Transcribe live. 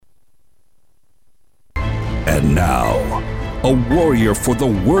And now, a warrior for the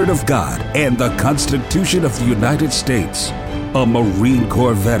Word of God and the Constitution of the United States, a Marine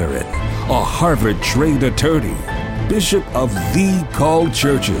Corps veteran, a Harvard-trained attorney, Bishop of the Called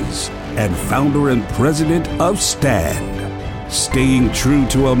Churches, and founder and president of STAND. Staying true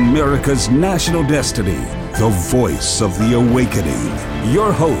to America's national destiny, the voice of the awakening.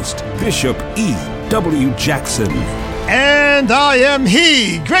 Your host, Bishop E.W. Jackson. And I am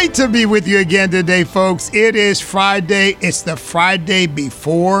he. Great to be with you again today, folks. It is Friday. It's the Friday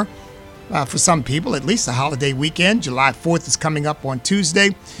before, for some people, at least a holiday weekend. July 4th is coming up on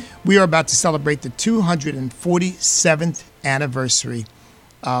Tuesday. We are about to celebrate the 247th anniversary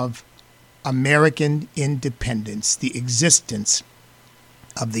of American independence, the existence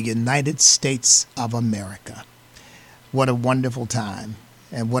of the United States of America. What a wonderful time.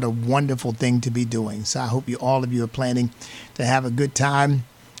 And what a wonderful thing to be doing. So I hope all of you are planning to have a good time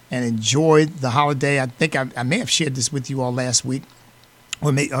and enjoy the holiday. I think I may have shared this with you all last week,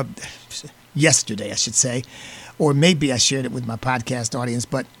 or yesterday, I should say, or maybe I shared it with my podcast audience.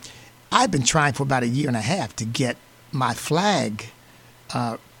 But I've been trying for about a year and a half to get my flag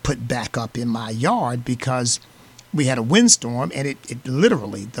put back up in my yard because we had a windstorm and it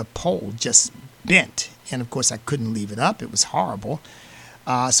literally, the pole just bent. And of course, I couldn't leave it up. It was horrible.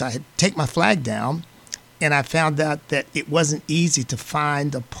 So I had to take my flag down, and I found out that it wasn't easy to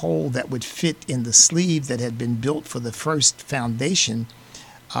find a pole that would fit in the sleeve that had been built for the first foundation,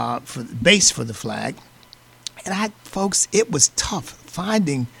 for the base for the flag. And folks, it was tough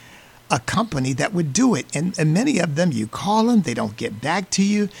finding a company that would do it. And many of them, you call them, they don't get back to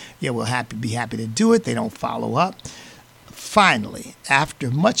you. Yeah, we'll be happy to do it. They don't follow up. Finally, after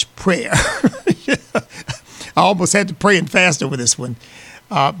much prayer, I almost had to pray and fast over this one.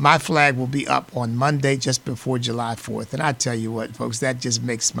 My flag will be up on Monday, just before July 4th. And I tell you what, folks, that just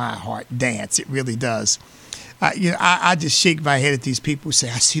makes my heart dance. It really does. I just shake my head at these people who say,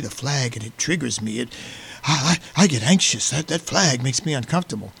 I see the flag and it triggers me. I get anxious. That flag makes me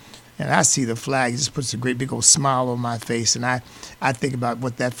uncomfortable. And I see the flag, it just puts a great big old smile on my face. And I think about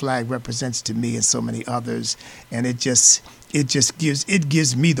what that flag represents to me and so many others. And it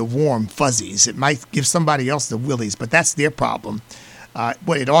gives me the warm fuzzies. It might give somebody else the willies, but that's their problem.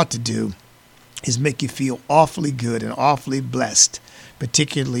 What it ought to do is make you feel awfully good and awfully blessed,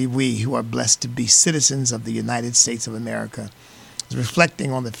 particularly we who are blessed to be citizens of the United States of America. I was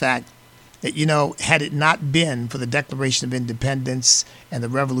reflecting on the fact that, had it not been for the Declaration of Independence and the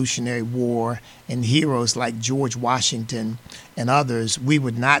Revolutionary War and heroes like George Washington and others, we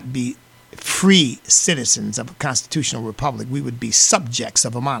would not be free citizens of a constitutional republic. We would be subjects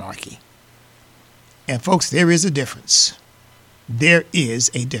of a monarchy. And folks, there is a difference. There is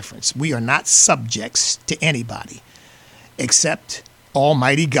a difference. We are not subjects to anybody except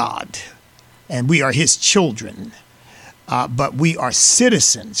Almighty God, and we are his children. But we are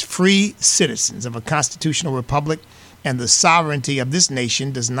citizens, free citizens of a constitutional republic, and the sovereignty of this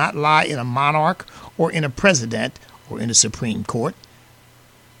nation does not lie in a monarch or in a president or in a Supreme Court.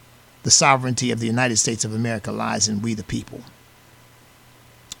 The sovereignty of the United States of America lies in we the people.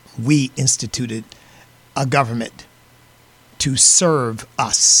 We instituted a government to serve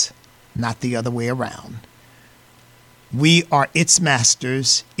us, not the other way around. We are its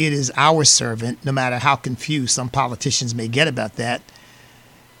masters. It is our servant, no matter how confused some politicians may get about that.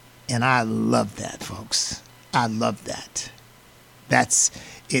 And I love that, folks. I love that. That's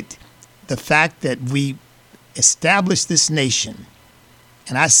it. The fact that we established this nation,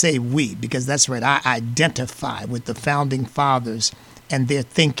 and I say we because that's right, I identify with the founding fathers and their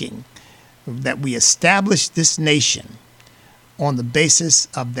thinking, that we established this nation on the basis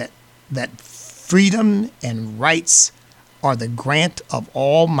of that freedom and rights are the grant of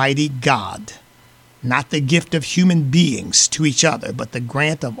Almighty God, not the gift of human beings to each other, but the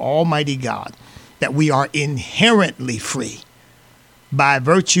grant of Almighty God, that we are inherently free by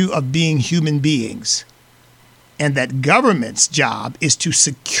virtue of being human beings, and that government's job is to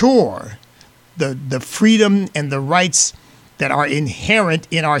secure the freedom and the rights that are inherent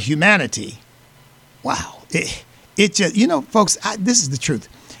in our humanity. Wow. It just, folks, this is the truth.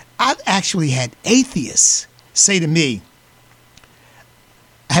 I've actually had atheists say to me,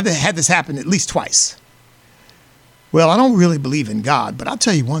 I have had this happen at least twice. Well, I don't really believe in God, but I'll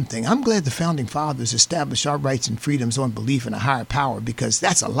tell you one thing. I'm glad the founding fathers established our rights and freedoms on belief in a higher power, because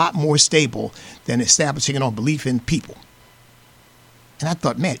that's a lot more stable than establishing it on belief in people. And I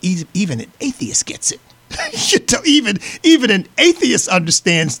thought, man, even an atheist gets it. Even an atheist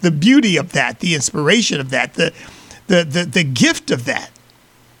understands the beauty of that, the inspiration of that, the gift of that.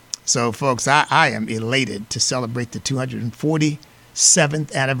 So, folks, I am elated to celebrate the 247th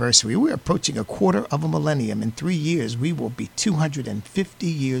 7th anniversary. We're approaching a quarter of a millennium. In 3 years, we will be 250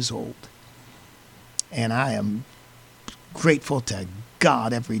 years old. And I am grateful to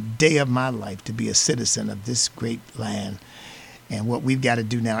God every day of my life to be a citizen of this great land. And what we've got to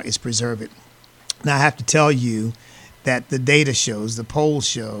do now is preserve it. Now, I have to tell you that the data shows, the polls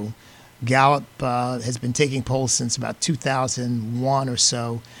show, Gallup has been taking polls since about 2001 or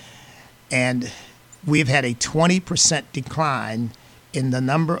so, and we've had a 20% decline in the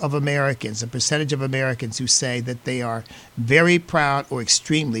number of Americans, the percentage of Americans who say that they are very proud or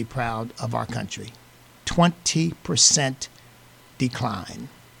extremely proud of our country. 20% decline.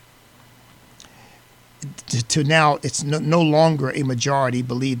 To now, it's no longer a majority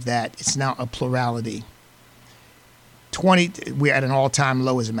believe that. It's now a plurality. We're at an all-time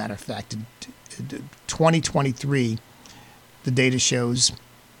low, as a matter of fact. In 2023, the data shows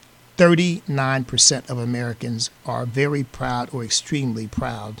 39% of Americans are very proud or extremely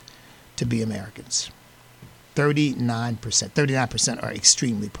proud to be Americans. 39%. 39% are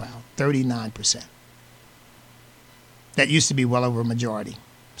extremely proud. 39%. That used to be well over a majority.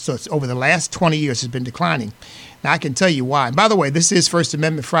 So it's over the last 20 years, it's been declining. Now, I can tell you why. And by the way, this is First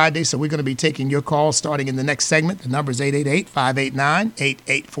Amendment Friday, so we're going to be taking your calls starting in the next segment. The number is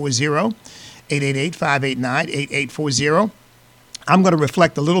 888-589-8840, 888-589-8840. I'm going to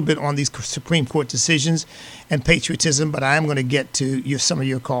reflect a little bit on these Supreme Court decisions and patriotism, but I am going to get to some of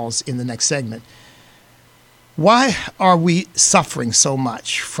your calls in the next segment. Why are we suffering so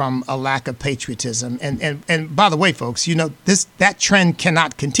much from a lack of patriotism? And by the way, folks, that trend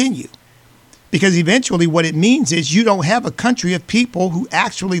cannot continue, because eventually what it means is you don't have a country of people who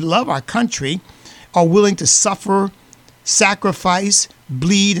actually love our country, are willing to suffer, sacrifice,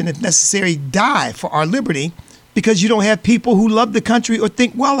 bleed, and if necessary, die for our liberty, because you don't have people who love the country or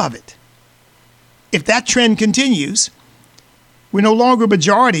think well of it. If that trend continues, we're no longer a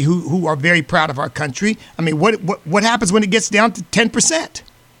majority who are very proud of our country. I mean, what happens when it gets down to 10%?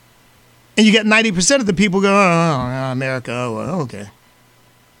 And you get 90% of the people go, oh, America, oh, well, okay.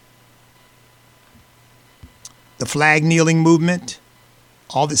 The flag kneeling movement,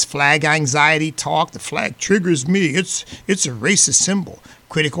 all this flag anxiety talk, the flag triggers me. It's a racist symbol.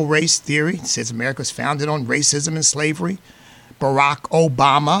 Critical race theory says America was founded on racism and slavery. Barack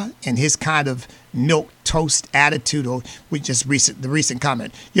Obama and his kind of milquetoast attitude, or the recent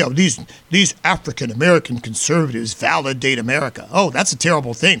comment, these African American conservatives validate America. Oh, that's a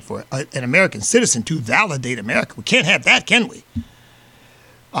terrible thing for an American citizen to validate America. We can't have that, can we?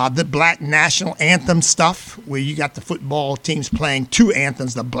 The black national anthem stuff, where you got the football teams playing two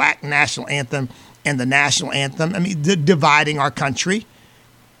anthems, the black national anthem and the national anthem. I mean, dividing our country.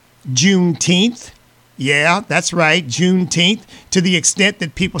 Juneteenth. Yeah, that's right, Juneteenth, to the extent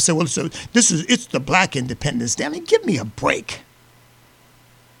that people say, well, so it's the Black Independence Day. I mean, give me a break.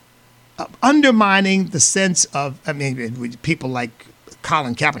 Undermining the sense of, people like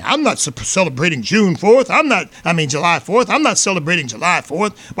Colin Kaepernick. I'm not celebrating July 4th. I'm not celebrating July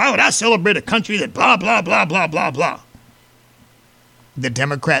 4th. Why would I celebrate a country that blah, blah, blah, blah, blah, blah? The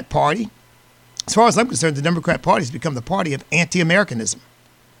Democrat Party. As far as I'm concerned, the Democrat Party has become the party of anti-Americanism.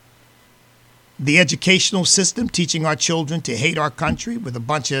 The educational system, teaching our children to hate our country with a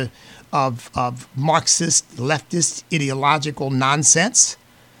bunch of Marxist, leftist, ideological nonsense.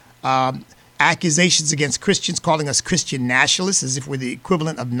 Accusations against Christians, calling us Christian nationalists as if we're the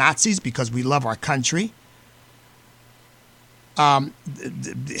equivalent of Nazis because we love our country.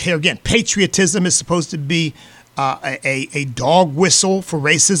 Here again, patriotism is supposed to be a dog whistle for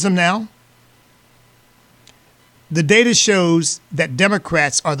racism now. The data shows that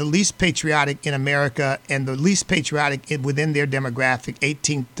Democrats are the least patriotic in America and the least patriotic within their demographic,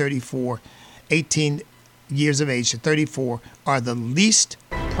 18 years of age to 34, are the least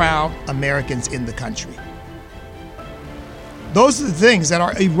proud Americans in the country. Those are the things that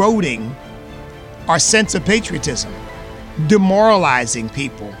are eroding our sense of patriotism, demoralizing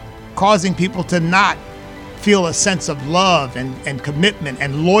people, causing people to not feel a sense of love and commitment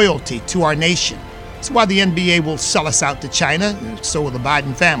and loyalty to our nation. That's why the NBA will sell us out to China, and so will the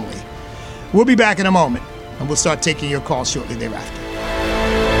Biden family. We'll be back in a moment, and we'll start taking your calls shortly thereafter.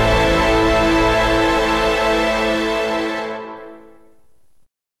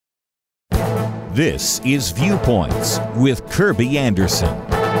 This is Viewpoints with Kirby Anderson.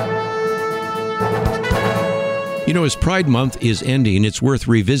 As Pride Month is ending, it's worth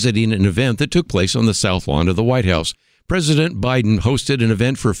revisiting an event that took place on the South Lawn of the White House. President Biden hosted an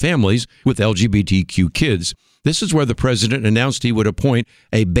event for families with LGBTQ kids. This is where the president announced he would appoint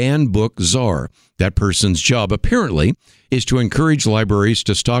a banned book czar. That person's job, apparently, is to encourage libraries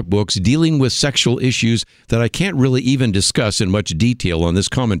to stock books dealing with sexual issues that I can't really even discuss in much detail on this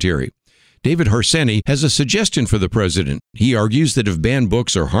commentary. David Harsanyi has a suggestion for the president. He argues that if banned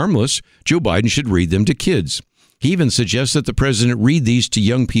books are harmless, Joe Biden should read them to kids. He even suggests that the president read these to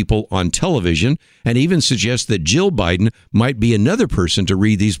young people on television, and even suggests that Jill Biden might be another person to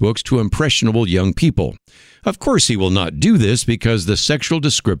read these books to impressionable young people. Of course, he will not do this because the sexual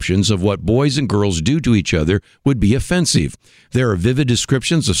descriptions of what boys and girls do to each other would be offensive. There are vivid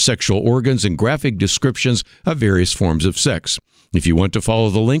descriptions of sexual organs and graphic descriptions of various forms of sex. If you want to follow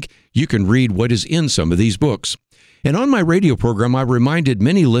the link, you can read what is in some of these books. And on my radio program, I reminded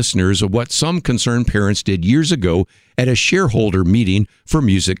many listeners of what some concerned parents did years ago at a shareholder meeting for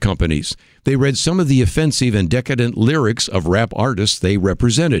music companies. They read some of the offensive and decadent lyrics of rap artists they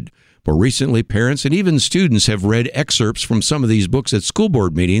represented. More recently, parents and even students have read excerpts from some of these books at school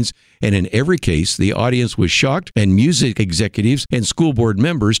board meetings, and in every case, the audience was shocked, and music executives and school board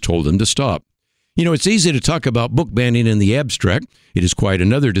members told them to stop. You know, it's easy to talk about book banning in the abstract. It is quite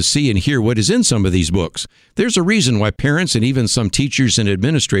another to see and hear what is in some of these books. There's a reason why parents and even some teachers and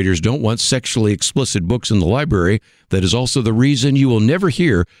administrators don't want sexually explicit books in the library. That is also the reason you will never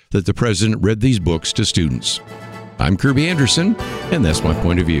hear that the president read these books to students. I'm Kirby Anderson, and that's my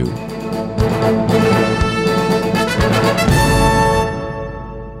point of view.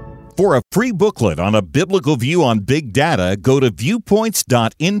 For a free booklet on a biblical view on big data, go to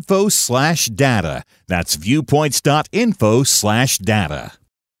viewpoints.info/data. That's viewpoints.info/data.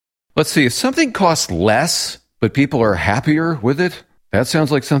 Let's see, if something costs less, but people are happier with it, that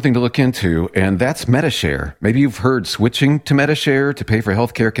sounds like something to look into, and that's Medi-Share. Maybe you've heard switching to Medi-Share to pay for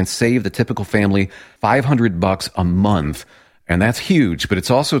healthcare can save the typical family $500 a month, and that's huge, but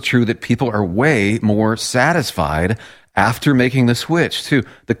it's also true that people are way more satisfied after making the switch, too.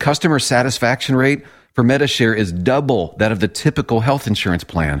 The customer satisfaction rate for Medi-Share is double that of the typical health insurance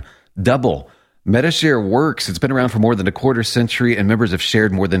plan. Double. Medi-Share works. It's been around for more than a quarter century, and members have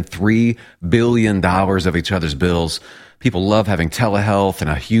shared more than $3 billion of each other's bills. People love having telehealth and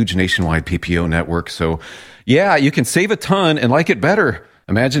a huge nationwide PPO network. So, yeah, you can save a ton and like it better.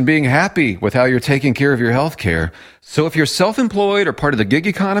 Imagine being happy with how you're taking care of your health care. So if you're self-employed or part of the gig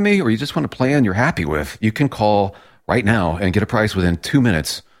economy, or you just want a plan you're happy with, you can call right now and get a price within 2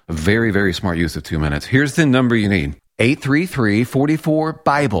 minutes. A very, very smart use of 2 minutes. Here's the number you need.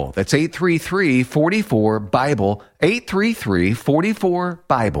 833-44-BIBLE. That's 833-44-BIBLE.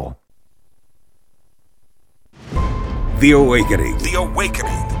 833-44-BIBLE. The Awakening. The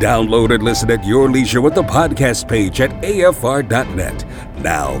Awakening. Download and listen at your leisure with the podcast page at afr.net.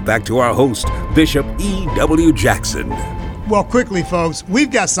 Now, back to our host, Bishop E.W. Jackson. Well, quickly, folks,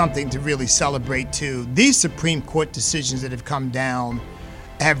 we've got something to really celebrate, too. These Supreme Court decisions that have come down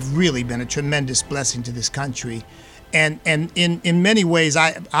have really been a tremendous blessing to this country. And in many ways,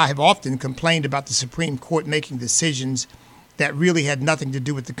 I have often complained about the Supreme Court making decisions that really had nothing to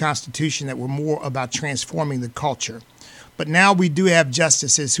do with the Constitution, that were more about transforming the culture. But now we do have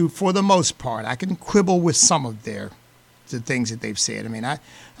justices who, for the most part, I can quibble with some of the things that they've said. I mean, I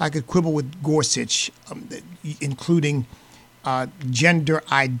could quibble with Gorsuch, including gender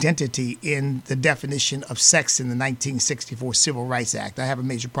identity in the definition of sex in the 1964 Civil Rights Act. I have a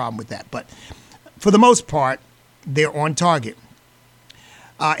major problem with that. But for the most part, they're on target.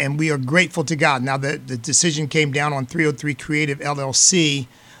 And we are grateful to God. Now, the decision came down on 303 Creative LLC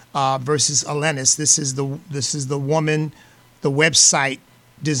versus Alenis. This is the woman, the website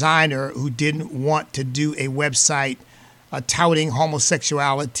designer, who didn't want to do a website touting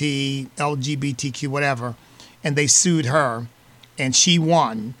homosexuality, LGBTQ, whatever. And they sued her, and she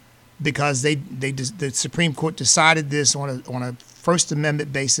won because the Supreme Court decided this on a First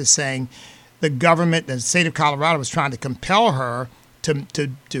Amendment basis, saying the government, the state of Colorado, was trying to compel her to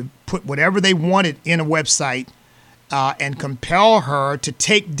put whatever they wanted in a website and compel her to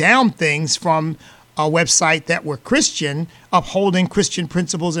take down things from a website that were Christian, upholding Christian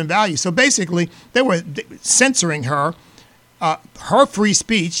principles and values. So basically, they were censoring her free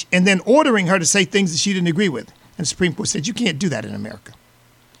speech, and then ordering her to say things that she didn't agree with. And the Supreme Court said, you can't do that in America.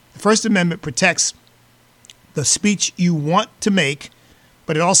 The First Amendment protects the speech you want to make,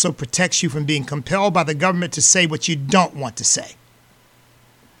 but it also protects you from being compelled by the government to say what you don't want to say.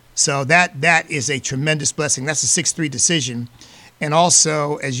 So that is a tremendous blessing. That's a 6-3 decision. And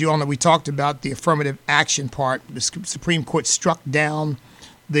also, as you all know, we talked about the affirmative action part. The Supreme Court struck down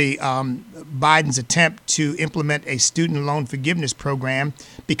Biden's attempt to implement a student loan forgiveness program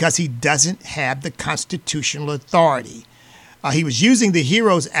because he doesn't have the constitutional authority. He was using the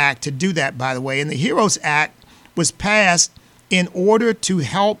HEROES Act to do that, by the way, and the HEROES Act was passed in order to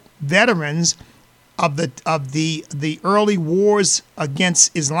help veterans of the early wars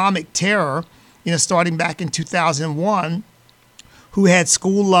against Islamic terror, starting back in 2001, who had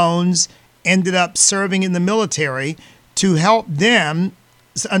school loans, ended up serving in the military, to help them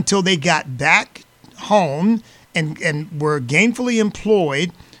until they got back home and were gainfully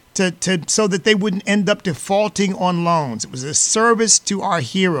employed so that they wouldn't end up defaulting on loans. It was a service to our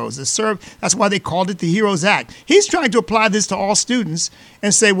heroes. That's why they called it the HEROES Act. He's trying to apply this to all students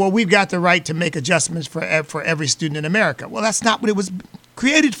and say, well, we've got the right to make adjustments for every student in America. Well, that's not what it was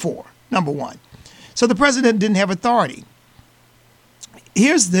created for, number one. So the president didn't have authority.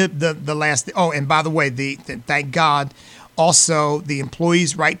 Here's the last thing. Oh, and by the way, thank God, also the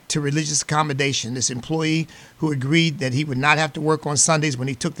employee's right to religious accommodation. This employee who agreed that he would not have to work on Sundays when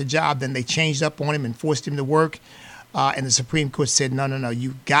he took the job, then they changed up on him and forced him to work. And the Supreme Court said, no,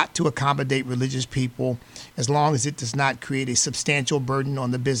 you've got to accommodate religious people as long as it does not create a substantial burden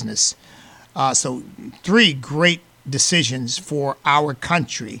on the business. So 3 great decisions for our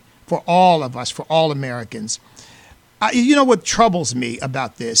country, for all of us, for all Americans. You know what troubles me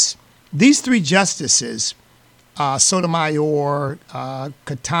about this? These 3 justices, Sotomayor,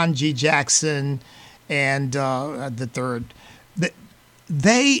 Ketanji Jackson, and the third,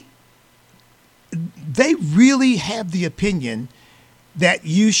 they really have the opinion that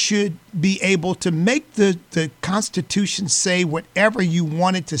you should be able to make the Constitution say whatever you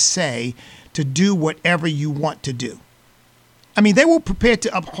want it to say, to do whatever you want to do. I mean, they were prepared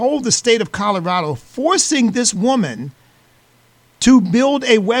to uphold the state of Colorado, forcing this woman to build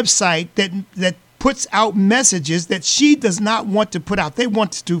a website that puts out messages that she does not want to put out. They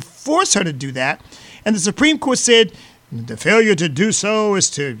want to force her to do that. And the Supreme Court said the failure to do so is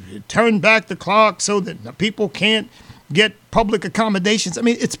to turn back the clock so that people can't get public accommodations. I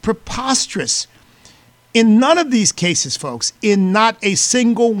mean, it's preposterous. In none of these cases, folks, in not a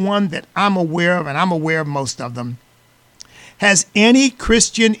single one that I'm aware of, and I'm aware of most of them, has any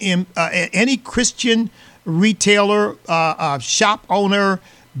Christian retailer, shop owner,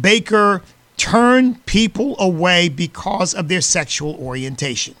 baker turn people away because of their sexual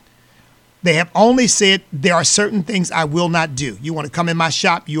orientation. They have only said there are certain things I will not do. You want to come in my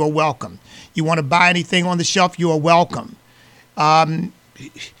shop, you are welcome. You want to buy anything on the shelf, you are welcome.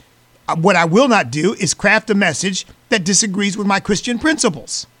 What I will not do is craft a message that disagrees with my Christian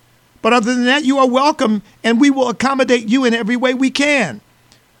principles. But other than that, you are welcome, and we will accommodate you in every way we can.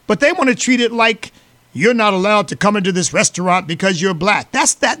 But they want to treat it like you're not allowed to come into this restaurant because you're black.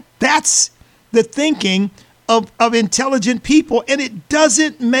 That's the thinking of intelligent people, and it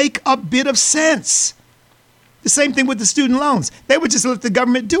doesn't make a bit of sense. The same thing with the student loans. They would just let the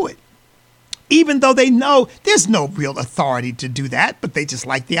government do it, even though they know there's no real authority to do that, but they just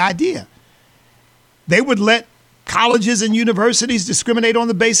like the idea. They would let colleges and universities discriminate on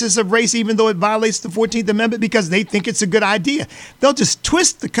the basis of race, even though it violates the 14th Amendment, because they think it's a good idea. They'll just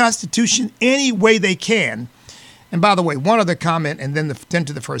twist the Constitution any way they can. And by the way, one other comment, and then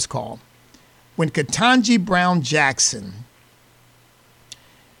to the first call. When Ketanji Brown Jackson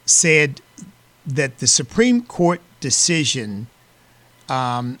said that the Supreme Court decision,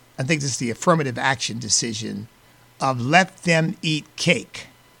 I think this is the affirmative action decision, of let them eat cake,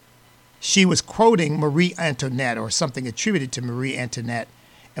 she was quoting Marie Antoinette, or something attributed to Marie Antoinette.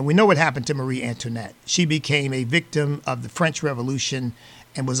 And we know what happened to Marie Antoinette. She became a victim of the French Revolution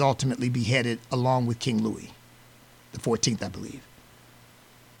and was ultimately beheaded along with King Louis the 14th, I believe.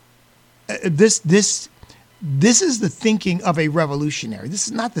 This is the thinking of a revolutionary. This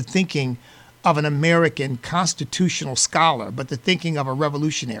is not the thinking of an American constitutional scholar, but the thinking of a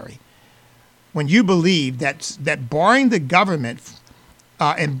revolutionary. When you believe that barring the government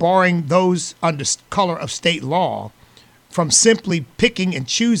and barring those under color of state law from simply picking and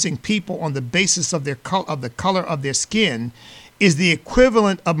choosing people on the basis of the color of their skin is the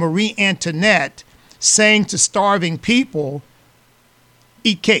equivalent of Marie Antoinette saying to starving people,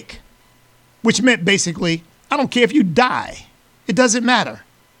 eat cake, which meant basically, I don't care if you die. It doesn't matter.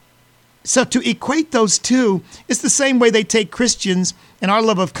 So to equate those two, it's the same way they take Christians and our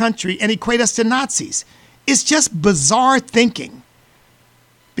love of country and equate us to Nazis. It's just bizarre thinking.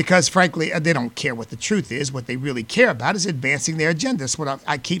 Because frankly, they don't care what the truth is. What they really care about is advancing their agenda. That's what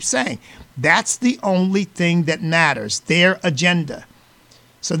I keep saying. That's the only thing that matters, their agenda.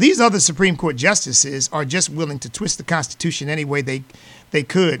 So these other Supreme Court justices are just willing to twist the Constitution any way they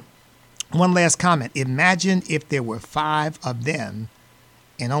could. One last comment. Imagine if there were 5 of them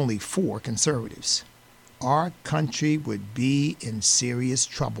and only 4 conservatives, our country would be in serious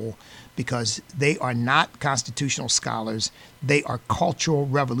trouble because they are not constitutional scholars. They are cultural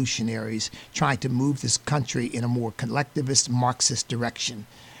revolutionaries trying to move this country in a more collectivist, Marxist direction.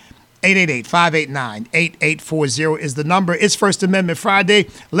 888-589-8840 is the number. It's First Amendment Friday.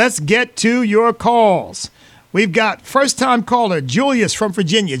 Let's get to your calls. We've got first-time caller Julius from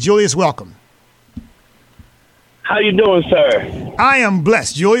Virginia. Julius, welcome. How you doing, sir? I am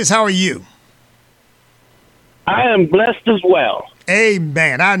blessed. Julius, how are you? I am blessed as well.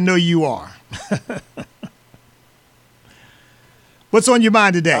 Amen. I know you are. What's on your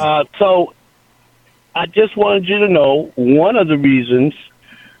mind today? So I just wanted you to know one of the reasons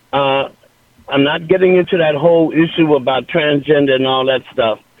I'm not getting into that whole issue about transgender and all that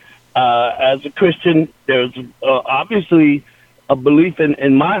stuff. As a Christian, there's obviously a belief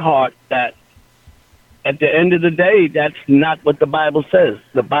in my heart that at the end of the day, that's not what the Bible says.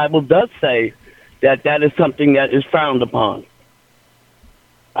 The Bible does say that is something that is frowned upon.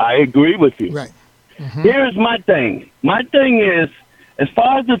 I agree with you. Right. Mm-hmm. Here's my thing. My thing is, as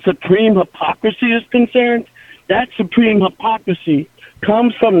far as the supreme hypocrisy is concerned, that supreme hypocrisy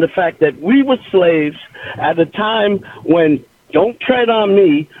comes from the fact that we were slaves at a time when "Don't Tread on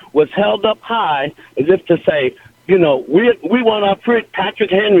Me" was held up high, as if to say, we want our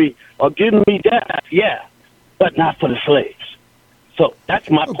Patrick Henry or give me that, yeah, but not for the slaves. So that's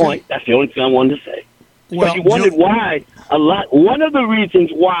my point. That's the only thing I wanted to say. Well, you wondered why one of the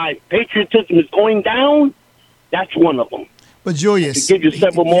reasons why patriotism is going down, that's one of them. But Julius, I could give you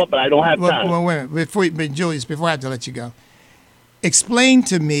several more, but I don't have time. Well, wait a minute. Julius, before I have to let you go, explain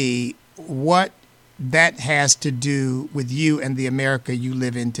to me what that has to do with you and the America you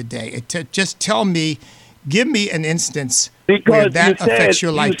live in today. Just tell me, give me an instance where that affects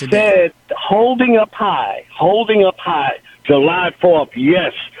your life today. You said holding up high, July 4th,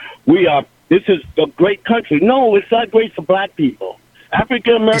 yes, we are. This is a great country. No, it's not great for black people.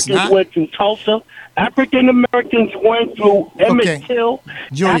 African Americans went through Tulsa. African Americans went through Emmett Till.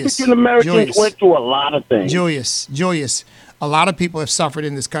 African Americans went through a lot of things. Julius, a lot of people have suffered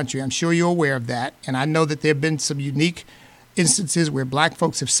in this country. I'm sure you're aware of that. And I know that there have been some unique instances where black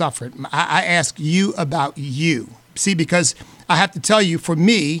folks have suffered. I ask you about you. See, because I have to tell you, for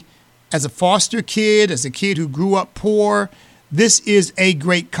me, as a foster kid, as a kid who grew up poor, this is a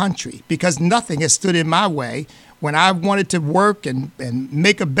great country because nothing has stood in my way. When I wanted to work and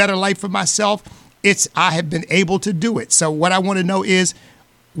make a better life for myself, I have been able to do it. So what I want to know is,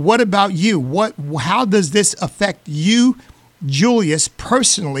 what about you? How does this affect you, Julius,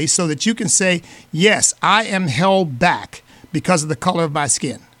 personally, so that you can say, yes, I am held back because of the color of my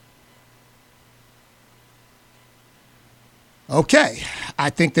skin? Okay, I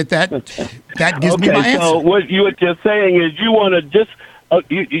think that gives me my answer. So what you're saying is you want to just I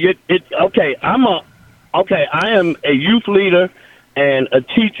am a youth leader and a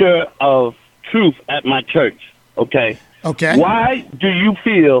teacher of truth at my church. Okay. Why do you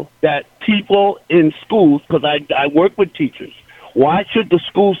feel that people in schools? Because I work with teachers. Why should the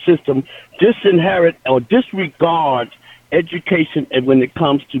school system disinherit or disregard education when it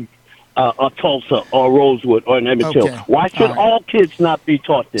comes to a Tulsa or Rosewood or an Emmett Till? Why should all kids not be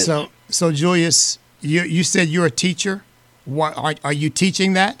taught this? So Julius, you said you're a teacher. Are you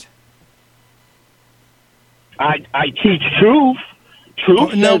teaching that? I teach truth.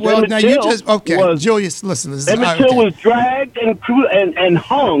 Julius, listen. Emmett Till was dragged and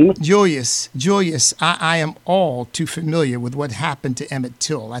hung. Julius, I am all too familiar with what happened to Emmett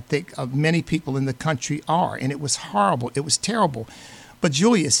Till. I think many people in the country are, and it was horrible. It was terrible. But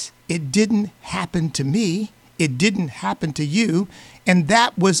Julius, it didn't happen to me. It didn't happen to you. And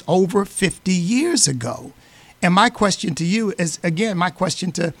that was over 50 years ago. And my question to you is, again, my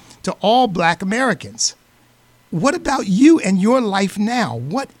question to all black Americans. What about you and your life now?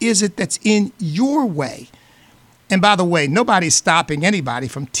 What is it that's in your way? And by the way, nobody's stopping anybody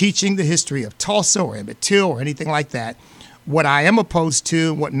from teaching the history of Tulsa or Emmett Till or anything like that. What I am opposed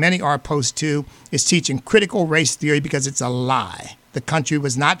to, what many are opposed to, is teaching critical race theory because it's a lie. The country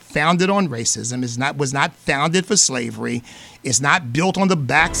was not founded on racism. Was not founded for slavery. It's not built on the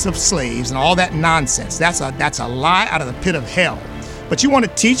backs of slaves and all that nonsense. That's a lie out of the pit of hell. But you want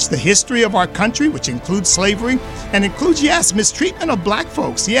to teach the history of our country, which includes slavery and includes, yes, mistreatment of black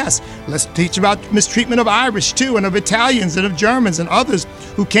folks. Yes, let's teach about mistreatment of Irish, too, and of Italians and of Germans and others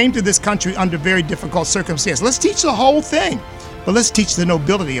who came to this country under very difficult circumstances. Let's teach the whole thing. But let's teach the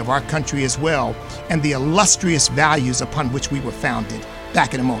nobility of our country as well and the illustrious values upon which we were founded.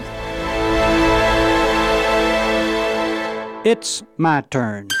 Back in a moment. It's my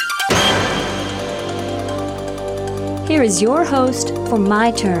turn. Here is your host for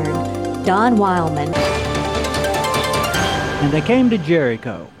My Turn, Don Wildman. And they came to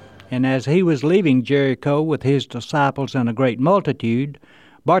Jericho, and as he was leaving Jericho with his disciples and a great multitude,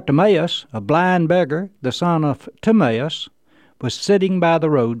 Bartimaeus, a blind beggar, the son of Timaeus, was sitting by the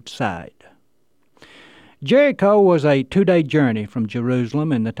roadside. Jericho was a 2-day journey from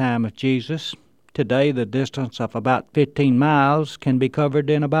Jerusalem in the time of Jesus. Today, the distance of about 15 miles can be covered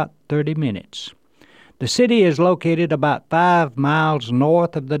in about 30 minutes. The city is located about 5 miles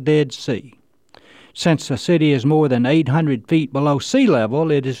north of the Dead Sea. Since the city is more than 800 feet below sea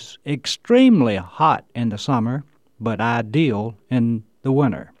level, it is extremely hot in the summer, but ideal in the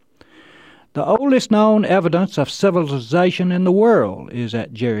winter. The oldest known evidence of civilization in the world is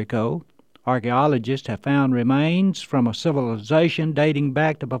at Jericho. Archaeologists have found remains from a civilization dating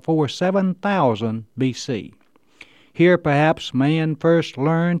back to before 7000 BC. Here, perhaps, man first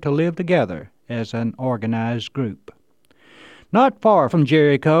learned to live together as an organized group. Not far from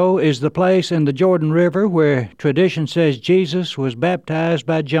Jericho is the place in the Jordan River where tradition says Jesus was baptized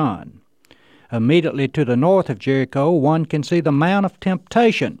by John. Immediately to the north of Jericho, one can see the Mount of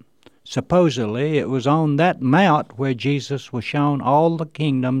Temptation. Supposedly, it was on that mount where Jesus was shown all the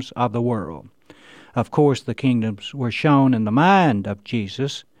kingdoms of the world. Of course, the kingdoms were shown in the mind of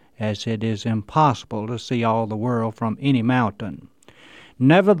Jesus, as it is impossible to see all the world from any mountain.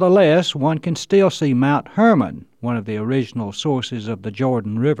 Nevertheless, one can still see Mount Hermon, one of the original sources of the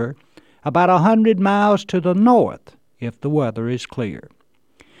Jordan River, about 100 miles to the north, if the weather is clear.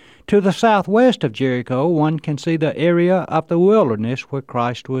 To the southwest of Jericho, one can see the area of the wilderness where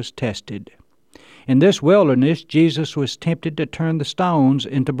Christ was tested. In this wilderness, Jesus was tempted to turn the stones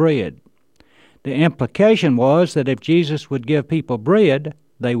into bread. The implication was that if Jesus would give people bread,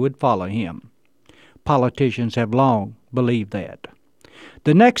 they would follow him. Politicians have long believed that.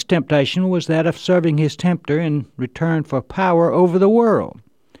 The next temptation was that of serving his tempter in return for power over the world.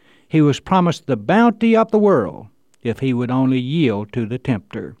 He was promised the bounty of the world if he would only yield to the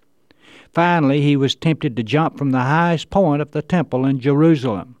tempter. Finally, he was tempted to jump from the highest point of the temple in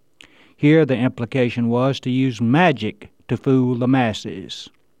Jerusalem. Here the implication was to use magic to fool the masses.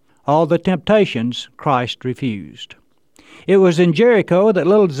 All the temptations Christ refused. It was in Jericho that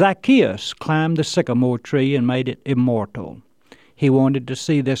little Zacchaeus climbed the sycamore tree and made it immortal. He wanted to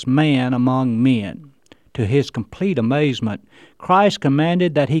see this man among men. To his complete amazement, Christ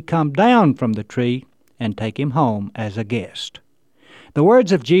commanded that he come down from the tree and take him home as a guest. The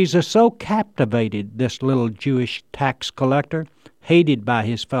words of Jesus so captivated this little Jewish tax collector, hated by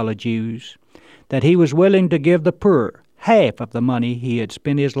his fellow Jews, that he was willing to give the poor half of the money he had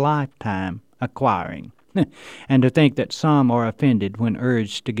spent his lifetime acquiring. And to think that some are offended when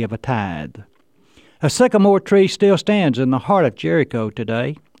urged to give a tithe. A sycamore tree still stands in the heart of Jericho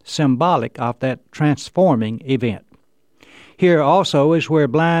today, symbolic of that transforming event. Here also is where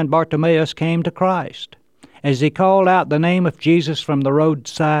blind Bartimaeus came to Christ. As he called out the name of Jesus from the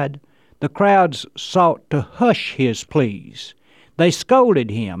roadside, the crowds sought to hush his pleas. They scolded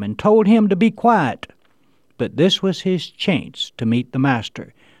him and told him to be quiet. But this was his chance to meet the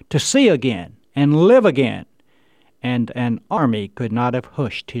Master, to see again and live again, and an army could not have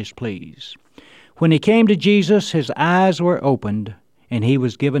hushed his pleas. When he came to Jesus, his eyes were opened, and he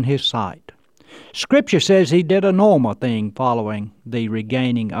was given his sight. Scripture says he did a normal thing following the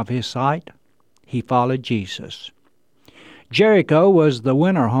regaining of his sight. He followed Jesus. Jericho was the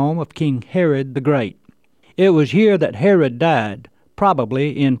winter home of King Herod the Great. It was here that Herod died,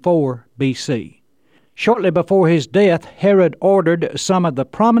 probably in 4 BC. Shortly before his death, Herod ordered some of the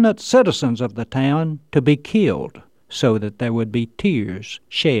prominent citizens of the town to be killed so that there would be tears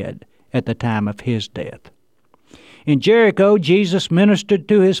shed at the time of his death. In Jericho, Jesus ministered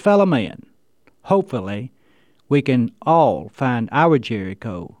to his fellow men. Hopefully, we can all find our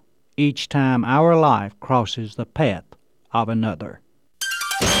Jericho each time our life crosses the path of another.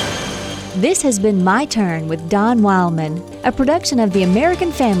 This has been My Turn with Don Wildman, a production of the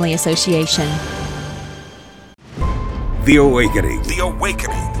American Family Association. The Awakening. The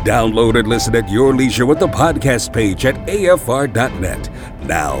Awakening. Download and listen at your leisure with the podcast page at afr.net.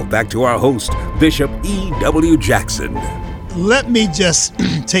 Now, back to our host, Bishop E.W. Jackson. Let me just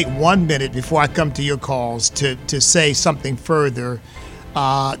take 1 minute before I come to your calls to say something further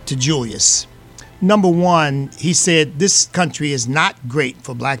to Julius. Number one, he said this country is not great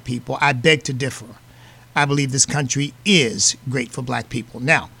for black people. I beg to differ. I believe this country is great for black people.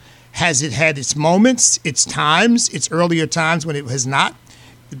 Now, has it had its moments, its times, its earlier times when it has not?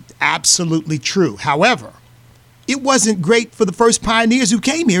 Absolutely true. However, it wasn't great for the first pioneers who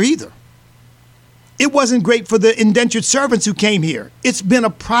came here either. It wasn't great for the indentured servants who came here. It's been a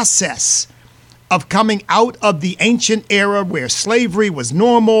process of coming out of the ancient era where slavery was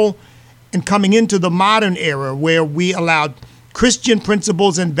normal and coming into the modern era where we allowed Christian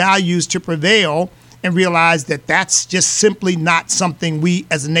principles and values to prevail and realized that that's just simply not something we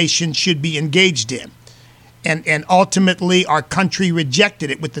as a nation should be engaged in. And ultimately, our country rejected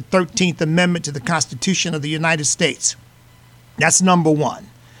it with the 13th Amendment to the Constitution of the United States. That's number one.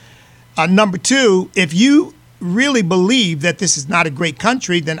 Number two, if you really believe that this is not a great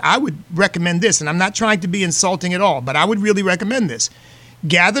country, then I would recommend this. And I'm not trying to be insulting at all, but I would really recommend this.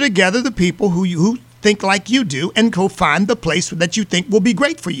 Gather together the people who think like you do and go find the place that you think will be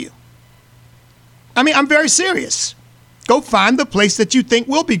great for you. I mean, I'm very serious. Go find the place that you think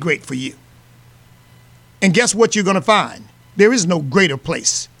will be great for you. And guess what you're going to find? There is no greater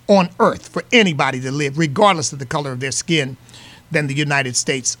place on earth for anybody to live, regardless of the color of their skin, than the United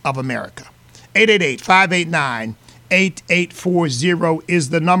States of America. 888-589-8840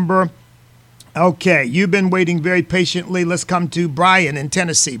 is the number. Okay, you've been waiting very patiently. Let's come to Brian in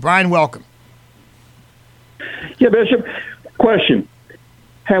Tennessee. Brian, welcome. Yeah, Bishop. Question.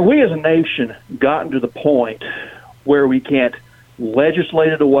 Have we as a nation gotten to the point where we can't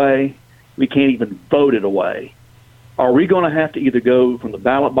legislate it away, we can't even vote it away? Are we going to have to either go from the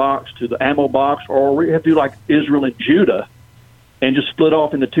ballot box to the ammo box, or we have to do like Israel and Judah and just split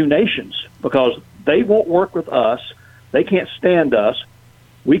off into two nations? Because they won't work with us. They can't stand us.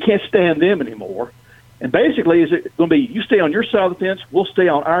 We can't stand them anymore. And basically, is it going to be you stay on your side of the fence, we'll stay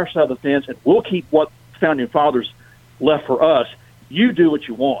on our side of the fence, and we'll keep what founding fathers left for us. You do what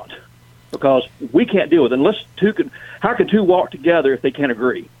you want, because we can't deal with it. How can two walk together if they can't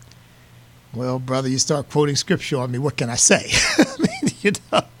agree? Well, brother, you start quoting scripture on me. What can I say? I mean,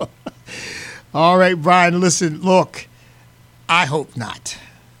 All right, Brian, listen, look, I hope not.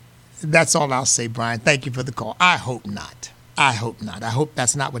 That's all I'll say, Brian. Thank you for the call. I hope not. I hope not. I hope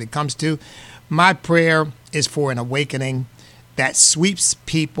that's not what it comes to. My prayer is for an awakening that sweeps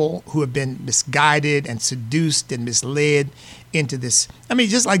people who have been misguided and seduced and misled into this. I mean,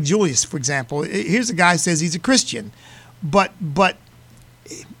 just like Julius, for example. Here's a guy who says he's a Christian. But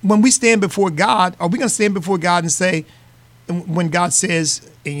when we stand before God, are we going to stand before God and say, when God says,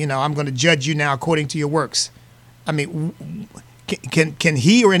 I'm going to judge you now according to your works? I mean, can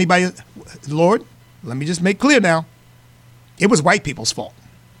he or anybody, Lord, let me just make clear now, it was white people's fault.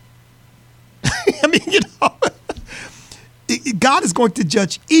 I mean, God is going to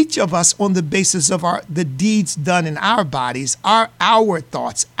judge each of us on the basis of the deeds done in our bodies, our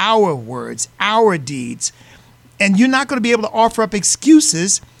thoughts, our words, our deeds. And you're not going to be able to offer up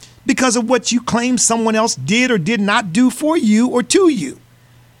excuses because of what you claim someone else did or did not do for you or to you.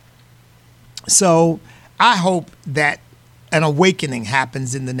 So I hope that an awakening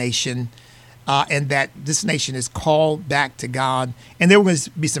happens in the nation and that this nation is called back to God. And there are going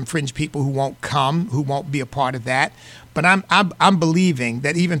to be some fringe people who won't come, who won't be a part of that. But I'm believing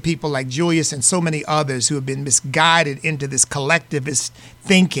that even people like Julius and so many others who have been misguided into this collectivist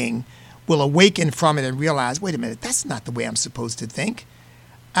thinking will awaken from it and realize, wait a minute, that's not the way I'm supposed to think.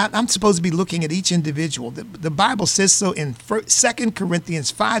 I'm supposed to be looking at each individual. The Bible says so in 2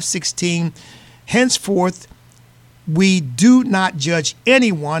 Corinthians 5:16. Henceforth, we do not judge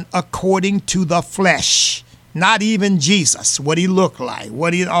anyone according to the flesh, not even Jesus, what he looked like,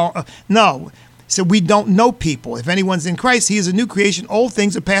 no. So we don't know people. If anyone's in Christ, he is a new creation. Old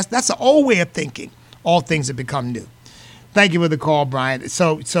things are past. That's an old way of thinking. All things have become new. Thank you for the call, Brian.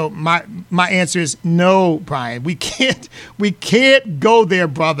 So my answer is no, Brian. We can't go there,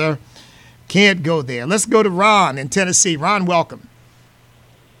 brother. Can't go there. Let's go to Ron in Tennessee. Ron, welcome.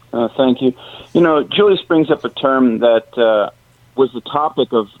 Thank you. Julius brings up a term that was the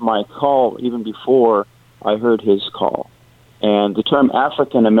topic of my call even before I heard his call. And the term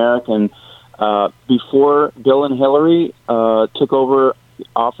African American, before Bill and Hillary took over the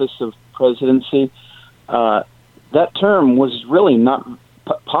office of presidency, that term was really not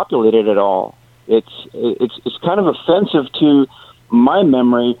populated at all. It's kind of offensive to my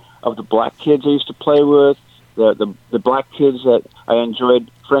memory of the black kids I used to play with, the black kids that I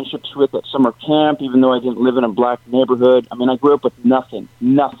enjoyed friendships with at summer camp, even though I didn't live in a black neighborhood. I mean, I grew up with nothing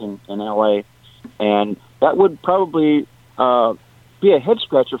in L.A., and that would probably be a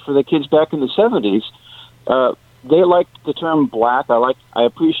head-scratcher for the kids back in the 70s. They liked the term black. I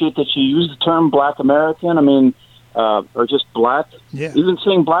appreciate that you use the term black American. I mean, or just black. Yeah. Even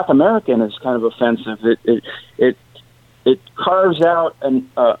saying black American is kind of offensive. It carves out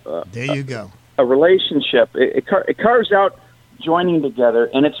there you go. A relationship. It carves out joining together,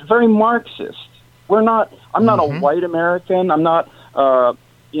 and it's very Marxist. I'm not a white American. I'm not,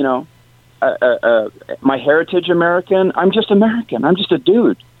 my heritage American. I'm just American. I'm just a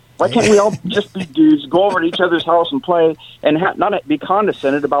dude. Why can't we all just be dudes, go over to each other's house and play, and not be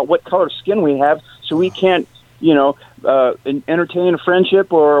condescended about what color skin we have, so we can't, entertain a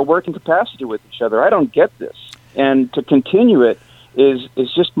friendship or a working capacity with each other? I don't get this. And to continue it is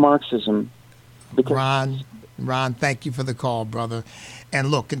just Marxism. Ron, thank you for the call, brother. And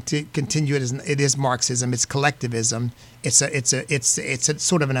look, continue it is Marxism. It's collectivism. It's a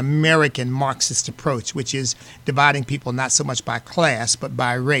sort of an American Marxist approach, which is dividing people not so much by class but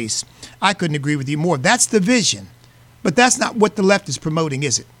by race. I couldn't agree with you more. That's the vision, but that's not what the left is promoting,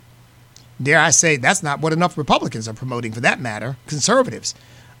 is it? Dare I say, that's not what enough Republicans are promoting, for that matter, conservatives.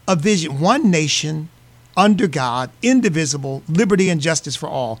 A vision, one nation, under God, indivisible, liberty and justice for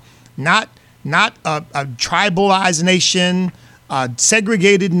all. Not a tribalized nation, a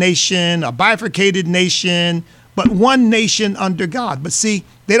segregated nation, a bifurcated nation, but one nation under God. But see,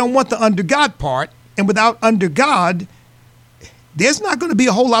 they don't want the under God part, and without under God, there's not going to be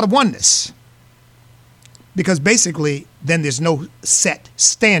a whole lot of oneness. Because basically, then there's no set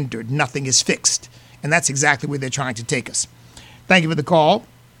standard. Nothing is fixed. And that's exactly where they're trying to take us. Thank you for the call.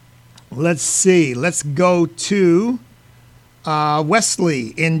 Let's see. Let's go to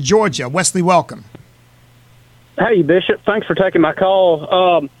Wesley in Georgia. Wesley, welcome. Hey, Bishop. Thanks for taking my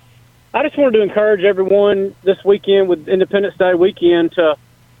call. I just wanted to encourage everyone this weekend with Independence Day weekend to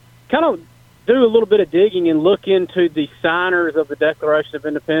kind of do a little bit of digging and look into the signers of the Declaration of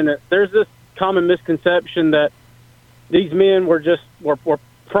Independence. There's this common misconception that these men were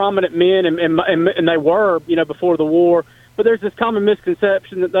prominent men, and they were, before the war. But there's this common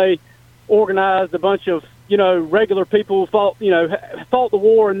misconception that they organized a bunch of, regular people who fought the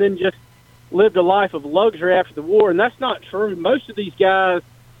war and then just lived a life of luxury after the war. And that's not true. Most of these guys,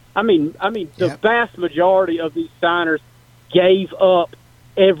 the vast majority of these signers gave up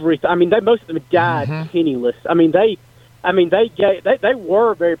everything. Most of them died penniless. They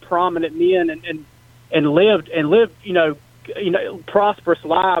were very prominent men and lived prosperous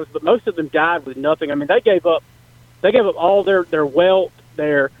lives, but most of them died with nothing. They gave up all their wealth,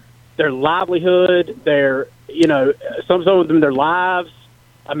 their livelihood, some of them their lives.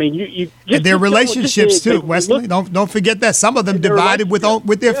 And their relationships too, Wesley. Don't forget that some of them divided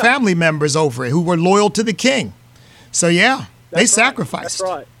with their family members over it, who were loyal to the king. So they sacrificed.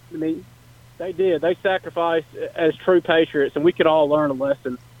 That's right. They did. They sacrificed as true patriots, and we could all learn a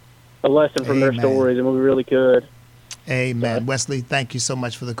lesson from their stories, and we really could. Amen. Wesley, thank you so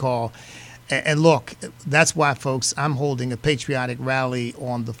much for the call. And look, that's why, folks, I'm holding a patriotic rally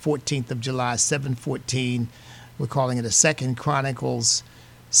on the 14th of July, 7/14. We're calling it a 2 Chronicles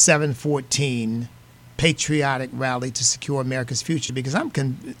 7/14 patriotic rally to secure America's future, because I'm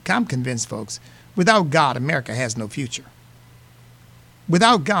convinced, folks, without God, America has no future.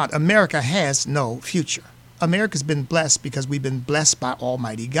 Without God, America has no future. America's been blessed because we've been blessed by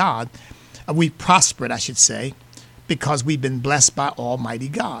Almighty God. We've prospered, I should say, because we've been blessed by Almighty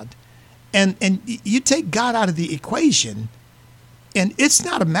God. And you take God out of the equation, and it's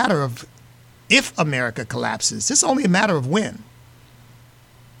not a matter of if America collapses. It's only a matter of when.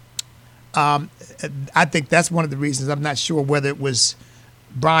 I think that's one of the reasons. I'm not sure whether it was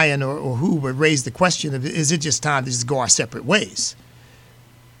Brian or who would raise the question of, is it just time to just go our separate ways?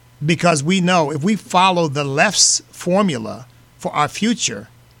 Because we know if we follow the left's formula for our future,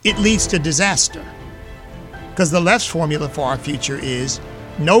 it leads to disaster. Because the left's formula for our future is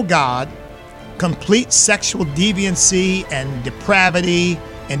no God, complete sexual deviancy and depravity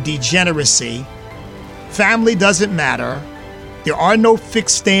and degeneracy. Family doesn't matter. There are no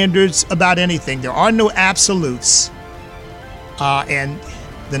fixed standards about anything. There are no absolutes. And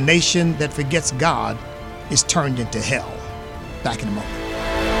the nation that forgets God is turned into hell. Back in a moment.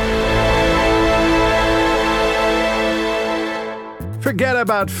 Forget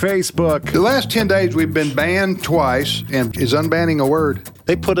about Facebook. The last 10 days we've been banned twice, and is unbanning a word?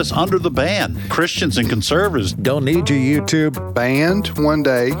 They put us under the ban. Christians and conservatives don't need your YouTube. Banned one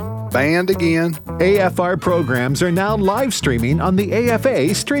day, banned again. AFR programs are now live streaming on the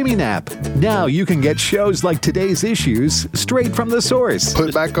AFA streaming app. Now you can get shows like Today's Issues straight from the source.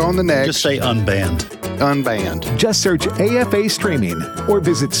 Put back on the next. Just say unbanned. Unbanned. Just search AFA Streaming or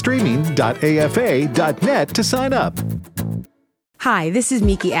visit streaming.afa.net to sign up. Hi, this is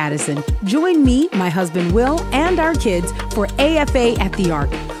Miki Addison. Join me, my husband Will, and our kids for AFA at the Ark.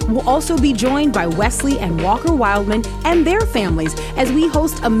 We'll also be joined by Wesley and Walker Wildman and their families as we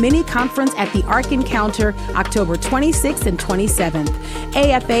host a mini conference at the Ark Encounter October 26th and 27th.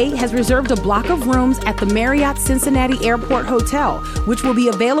 AFA has reserved a block of rooms at the Marriott Cincinnati Airport Hotel, which will be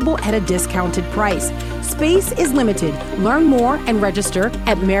available at a discounted price. Space is limited. Learn more and register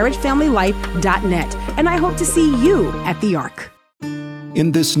at marriagefamilylife.net. And I hope to see you at the Ark.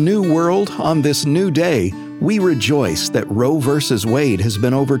 In this new world, on this new day, we rejoice that Roe v. Wade has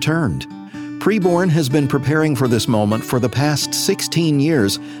been overturned. Preborn has been preparing for this moment for the past 16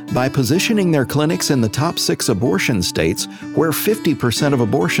 years by positioning their clinics in the top 6 abortion states where 50% of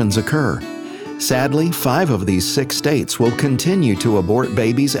abortions occur. Sadly, 5 of these 6 states will continue to abort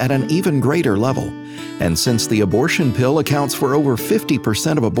babies at an even greater level. And since the abortion pill accounts for over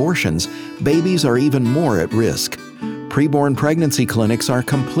 50% of abortions, babies are even more at risk. Preborn pregnancy clinics are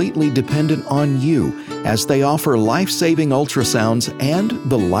completely dependent on you as they offer life-saving ultrasounds and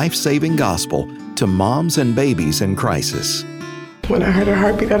the life-saving gospel to moms and babies in crisis. When I heard her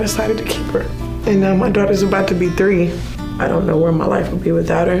heartbeat, I decided to keep her. And now my daughter's about to be 3. I don't know where my life would be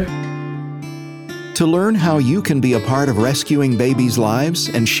without her. To learn how you can be a part of rescuing babies' lives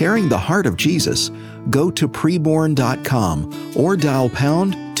and sharing the heart of Jesus, go to preborn.com or dial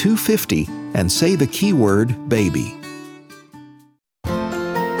pound 250 and say the keyword baby.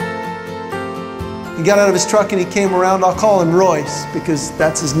 He got out of his truck and he came around. I'll call him Royce because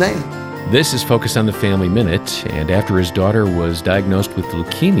that's his name. This is Focus on the Family Minute, and after his daughter was diagnosed with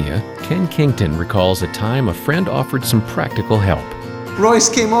leukemia, Ken Kington recalls a time a friend offered some practical help. Royce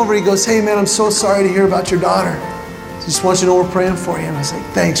came over, he goes, "Hey man, I'm so sorry to hear about your daughter. I just want you to know we're praying for you." And I was like,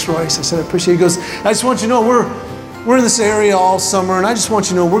 "Thanks, Royce." I said, "I appreciate it." He goes, "I just want you to know we're in this area all summer, and I just want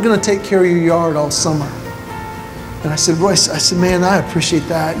you to know we're going to take care of your yard all summer." And I said, "Royce," I said, "Man, I appreciate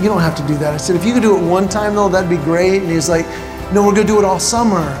that. You don't have to do that." I said, "If you could do it one time though, that'd be great." And he was like, "No, we're going to do it all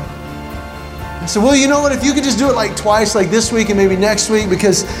summer." I said, "Well, you know what, if you could just do it like twice, like this week and maybe next week,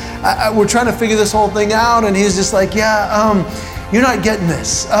 because we're trying to figure this whole thing out." And he was just like, "Yeah, you're not getting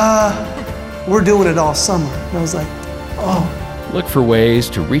this. We're doing it all summer." And I was like, oh. Look for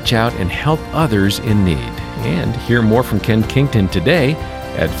ways to reach out and help others in need. And hear more from Ken Kington today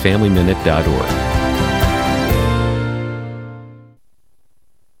at FamilyMinute.org.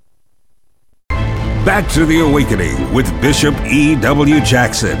 Back to the Awakening with Bishop E.W.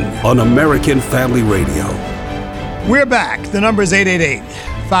 Jackson on American Family Radio. We're back. The number is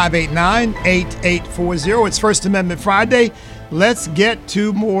 888-589-8840. It's First Amendment Friday. Let's get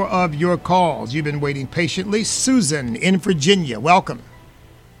to more of your calls. You've been waiting patiently. Susan in Virginia, welcome.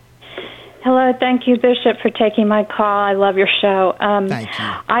 Hello, thank you, Bishop, for taking my call. I love your show. Thank you.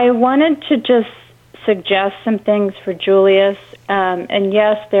 I wanted to just suggest some things for Julius. And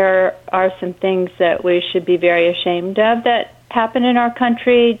yes, there are some things that we should be very ashamed of that happen in our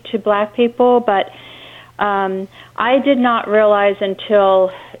country to black people, but I did not realize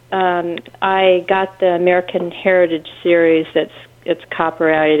until I got the American Heritage series it's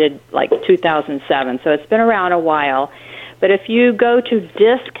copyrighted like 2007, so it's been around a while. But if you go to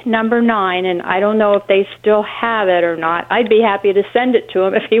disc number 9, and I don't know if they still have it or not, I'd be happy to send it to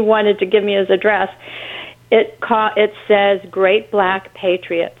him if he wanted to give me his address. It says Great Black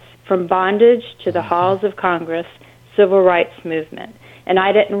Patriots, From Bondage to the Halls of Congress, Civil Rights Movement. And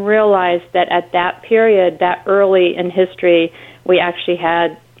I didn't realize that at that period, that early in history, we actually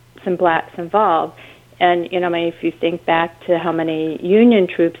had some blacks involved. And, you know, I mean, if you think back to how many Union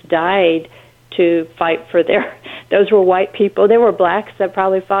troops died to fight for those were white people. There were blacks that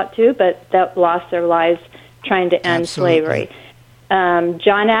probably fought too, but that lost their lives trying to end slavery.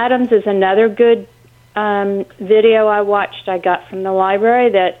 John Adams is another good video I watched. I got from the library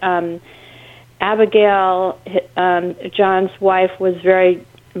that Abigail, John's wife, was very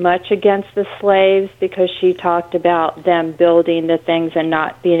much against the slaves because she talked about them building the things and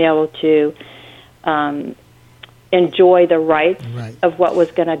not being able to enjoy the rights of what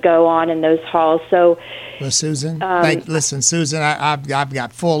was going to go on in those halls. So, well, Susan, listen, Susan, I've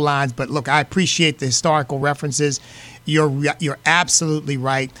got full lines, but look, I appreciate the historical references. You're absolutely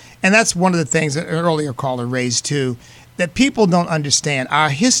right, and that's one of the things that an earlier caller raised too, that people don't understand. Our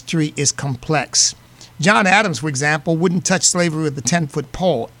history is complex. John Adams, for example, wouldn't touch slavery with a 10-foot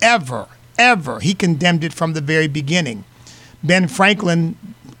pole ever. He condemned it from the very beginning. Ben Franklin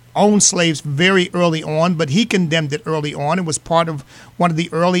owned slaves very early on, but he condemned it early on. It was part of one of the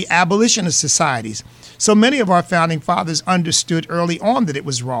early abolitionist societies. So many of our founding fathers understood early on that it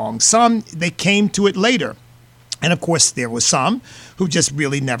was wrong. Some, they came to it later. And of course, there were some who just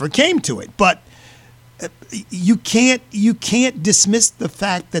really never came to it. But you can't dismiss the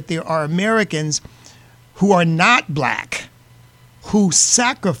fact that there are Americans who are not black, who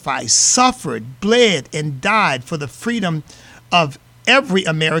sacrificed, suffered, bled, and died for the freedom of every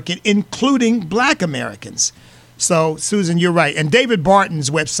American, including black Americans. So, Susan, you're right. And David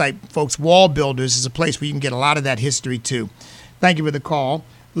Barton's website, folks, Wall Builders, is a place where you can get a lot of that history, too. Thank you for the call.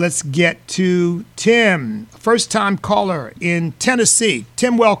 Let's get to Tim, first-time caller in Tennessee.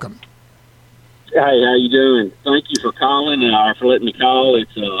 Tim, welcome. Hey, how you doing? Thank you for calling or for letting me call. I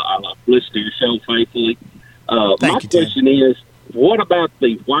listen to your show faithfully. My question is, what about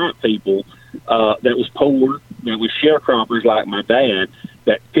the white people that was poor, that was sharecroppers like my dad,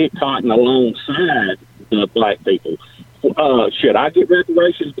 that picked cotton alongside the black people? Should I get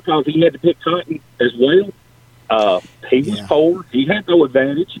reparations because he had to pick cotton as well? He was poor. He had no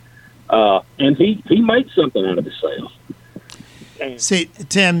advantage. And he made something out of himself. See,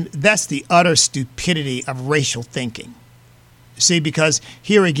 Tim, that's the utter stupidity of racial thinking. See, because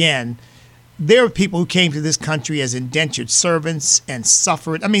here again, there are people who came to this country as indentured servants and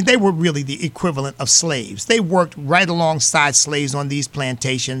suffered. I mean, they were really the equivalent of slaves. They worked right alongside slaves on these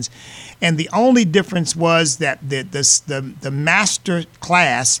plantations. And the only difference was that the master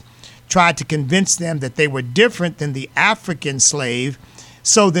class tried to convince them that they were different than the African slave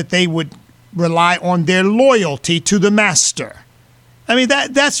so that they would rely on their loyalty to the master. I mean,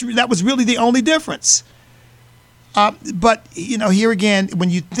 that was really the only difference. But, here again, when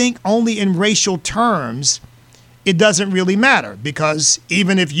you think only in racial terms, it doesn't really matter, because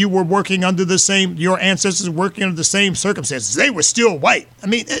even if you were working under your ancestors were working under the same circumstances, they were still white. I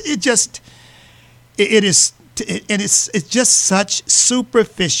mean, it's just such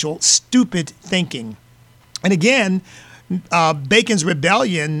superficial, stupid thinking. And again, Bacon's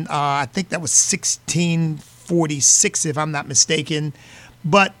Rebellion, I think that was 1646, if I'm not mistaken.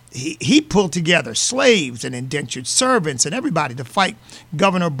 But he pulled together slaves and indentured servants and everybody to fight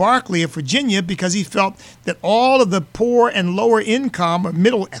Governor Barclay of Virginia, because he felt that all of the poor and lower income or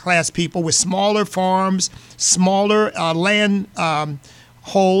middle class people with smaller farms, smaller land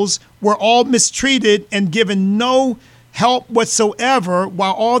holes were all mistreated and given no help whatsoever,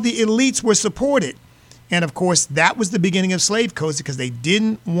 while all the elites were supported. And of course, that was the beginning of slave codes, because they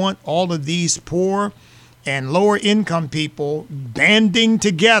didn't want all of these poor and lower income people banding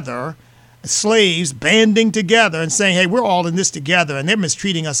together, slaves banding together and saying, hey, we're all in this together, and they're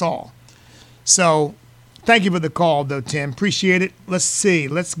mistreating us all. So thank you for the call, though, Tim. Appreciate it. Let's see.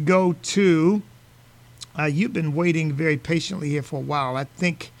 Let's go to, you've been waiting very patiently here for a while. I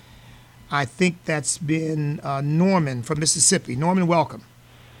think that's been Norman from Mississippi. Norman, welcome.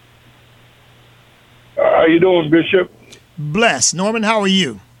 How you doing, Bishop? Blessed. Norman, how are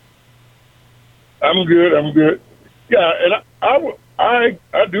you? I'm good. Yeah, and I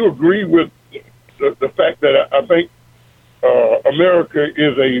do agree with the fact that I think America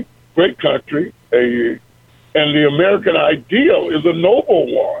is a great country, and the American ideal is a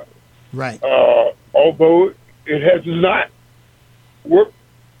noble one. Right. Although it has not worked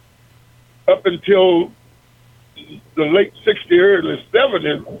up until the late 60s, early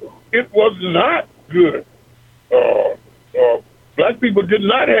 70s, it was not good. Black people did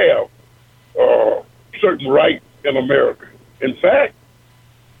not have certain rights in America. In fact,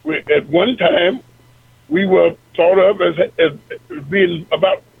 at one time, we were thought of as being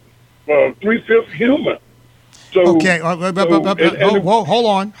about 3/5 human. So, okay, hold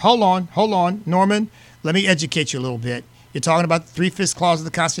on, Norman. Let me educate you a little bit. You're talking about the 3/5 clause of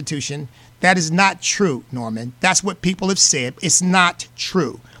the Constitution. That is not true, Norman. That's what people have said. It's not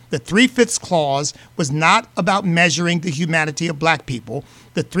true. The 3/5 clause was not about measuring the humanity of black people.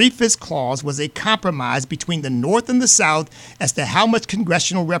 The 3/5 clause was a compromise between the North and the South as to how much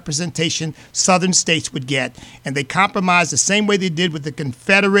congressional representation Southern states would get. And they compromised the same way they did with the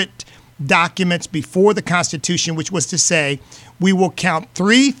Confederate documents before the Constitution, which was to say, we will count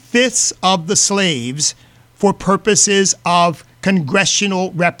 3/5 of the slaves for purposes of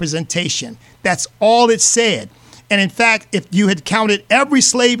congressional representation. That's all it said. And in fact, if you had counted every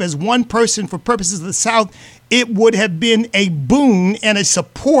slave as one person for purposes of the South, it would have been a boon and a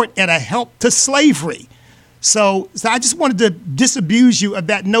support and a help to slavery. So I just wanted to disabuse you of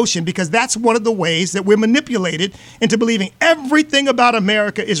that notion, because that's one of the ways that we're manipulated into believing everything about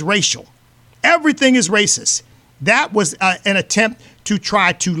America is racial. Everything is racist. That was an attempt to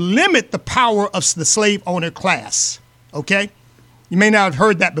try to limit the power of the slave owner class. Okay? You may not have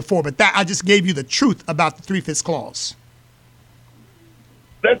heard that before, but I just gave you the truth about the 3/5 clause.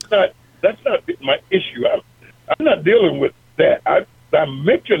 That's not my issue. I'm not dealing with that. I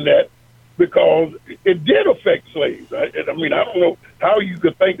mentioned that because it did affect slaves. I mean, I don't know how you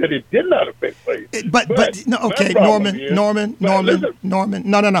could think that it did not affect slaves. But no, okay, Norman. No.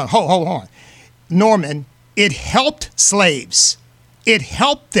 Hold on. Norman, it helped slaves. It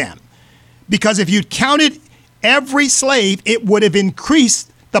helped them, because if you'd counted every slave, it would have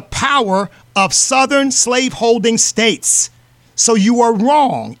increased the power of Southern slaveholding states. So you are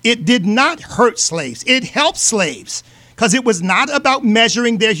wrong. It did not hurt slaves. It helped slaves, because it was not about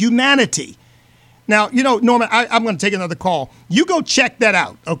measuring their humanity. Now, Norman, I'm going to take another call. You go check that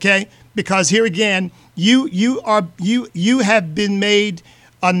out, okay? because here again, you have been made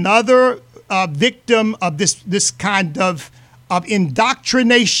another victim of this kind of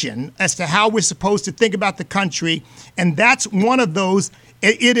indoctrination as to how we're supposed to think about the country, and that's one of those.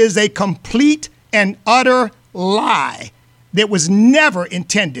 It is a complete and utter lie that was never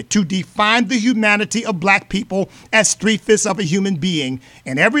intended to define the humanity of black people as 3/5 of a human being.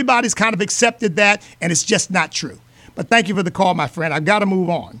 And everybody's kind of accepted that, and it's just not true. But thank you for the call, my friend. I've got to move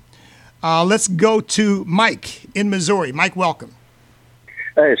on. Let's go to Mike in Missouri. Mike, welcome.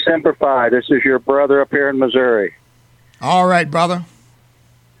 Hey, Semper Fi. This is your brother up here in Missouri. All right, brother.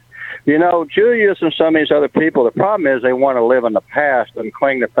 You know, Julius and some of these other people, the problem is they want to live in the past and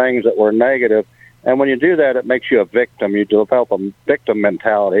cling to things that were negative. And when you do that, it makes you a victim. You develop a victim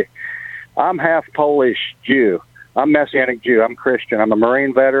mentality. I'm half Polish Jew. I'm Messianic Jew. I'm Christian. I'm a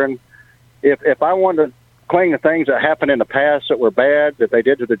Marine veteran. If I wanted to cling to things that happened in the past that were bad, that they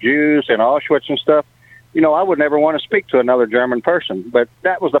did to the Jews in Auschwitz and stuff, you know, I would never want to speak to another German person. But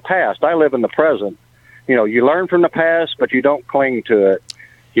that was the past. I live in the present. You know, you learn from the past, but you don't cling to it.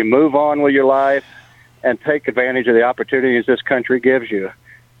 You move on with your life and take advantage of the opportunities this country gives you.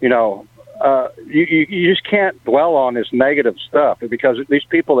 You know, you just can't dwell on this negative stuff, because these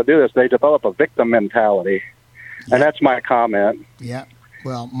people that do this, they develop a victim mentality. Yeah. And that's my comment. Yeah.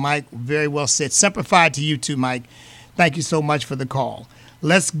 Well, Mike, very well said. Semper Fi to you too, Mike. Thank you so much for the call.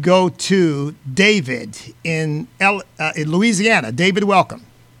 Let's go to David in Louisiana. David, welcome.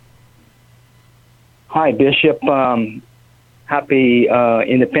 Hi, Bishop. Happy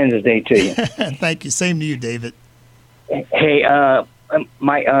Independence Day to you. Thank you. Same to you, David. Hey,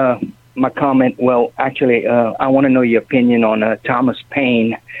 my comment, well, actually, I want to know your opinion on Thomas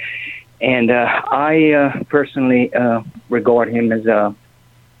Paine. And I personally regard him as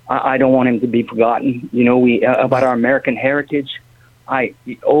I don't want him to be forgotten. You know, about our American heritage.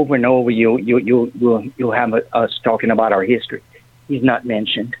 Over and over, you'll have us talking about our history. He's not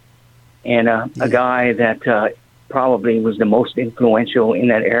mentioned. And a guy that probably was the most influential in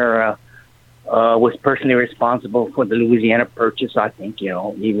that era was personally responsible for the Louisiana Purchase. I think, you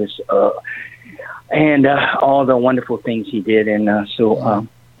know, he was, and all the wonderful things he did. And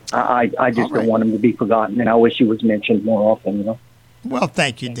I just don't want him to be forgotten, and I wish he was mentioned more often, you know. Well,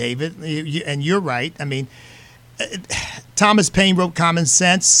 thank you, David. And you're right. I mean, Thomas Paine wrote Common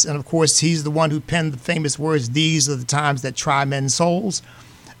Sense, and of course, he's the one who penned the famous words, "These are the times that try men's souls."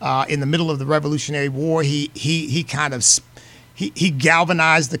 In the middle of the Revolutionary War, he kind of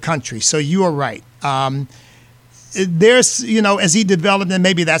galvanized the country. So you are right. There's, you know, as he developed, and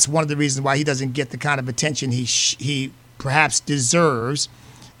maybe that's one of the reasons why he doesn't get the kind of attention he perhaps deserves.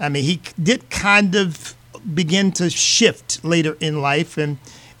 I mean, he did kind of begin to shift later in life, and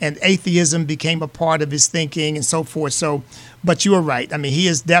atheism became a part of his thinking and so forth. So, but you are right. I mean, he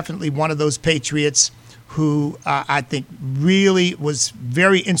is definitely one of those patriots who I think really was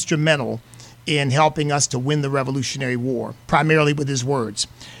very instrumental in helping us to win the Revolutionary War, primarily with his words.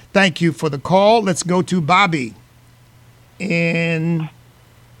 Thank you for the call. Let's go to Bobby in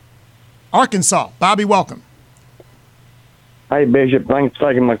Arkansas. Bobby, welcome. Hey, Bishop. Thanks for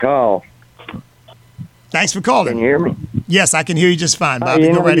taking my call. Thanks for calling. Can you hear me? Yes, I can hear you just fine, Bobby.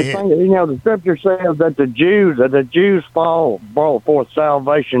 Go right ahead. You know, the scripture says that the Jews brought forth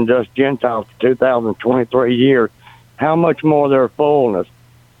salvation to us Gentiles for 2023 years. How much more their fullness?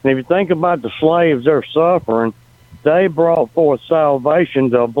 And if you think about the slaves they're suffering, they brought forth salvation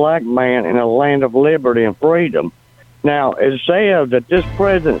to a black man in a land of liberty and freedom. Now, it says that this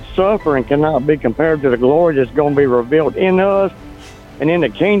present suffering cannot be compared to the glory that's going to be revealed in us. And in the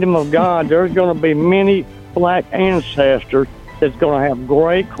kingdom of God, there's going to be many black ancestors that's going to have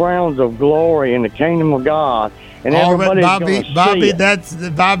great crowns of glory in the kingdom of God. And everybody's going to see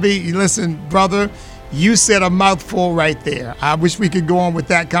it. Bobby, listen, brother, you said a mouthful right there. I wish we could go on with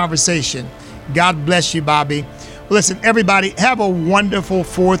that conversation. God bless you, Bobby. Listen, everybody, have a wonderful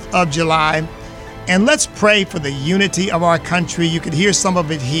 4th of July. And let's pray for the unity of our country. You could hear some of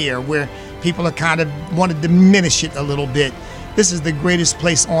it here where people are kind of want to diminish it a little bit. This is the greatest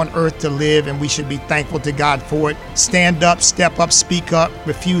place on earth to live, and we should be thankful to God for it. Stand up, step up, speak up,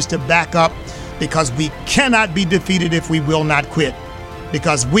 refuse to back up, because we cannot be defeated if we will not quit,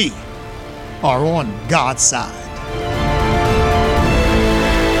 because we are on God's side.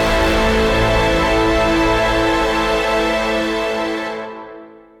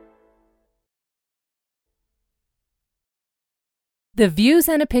 The views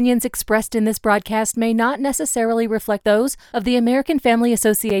and opinions expressed in this broadcast may not necessarily reflect those of the American Family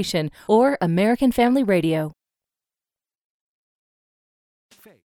Association or American Family Radio.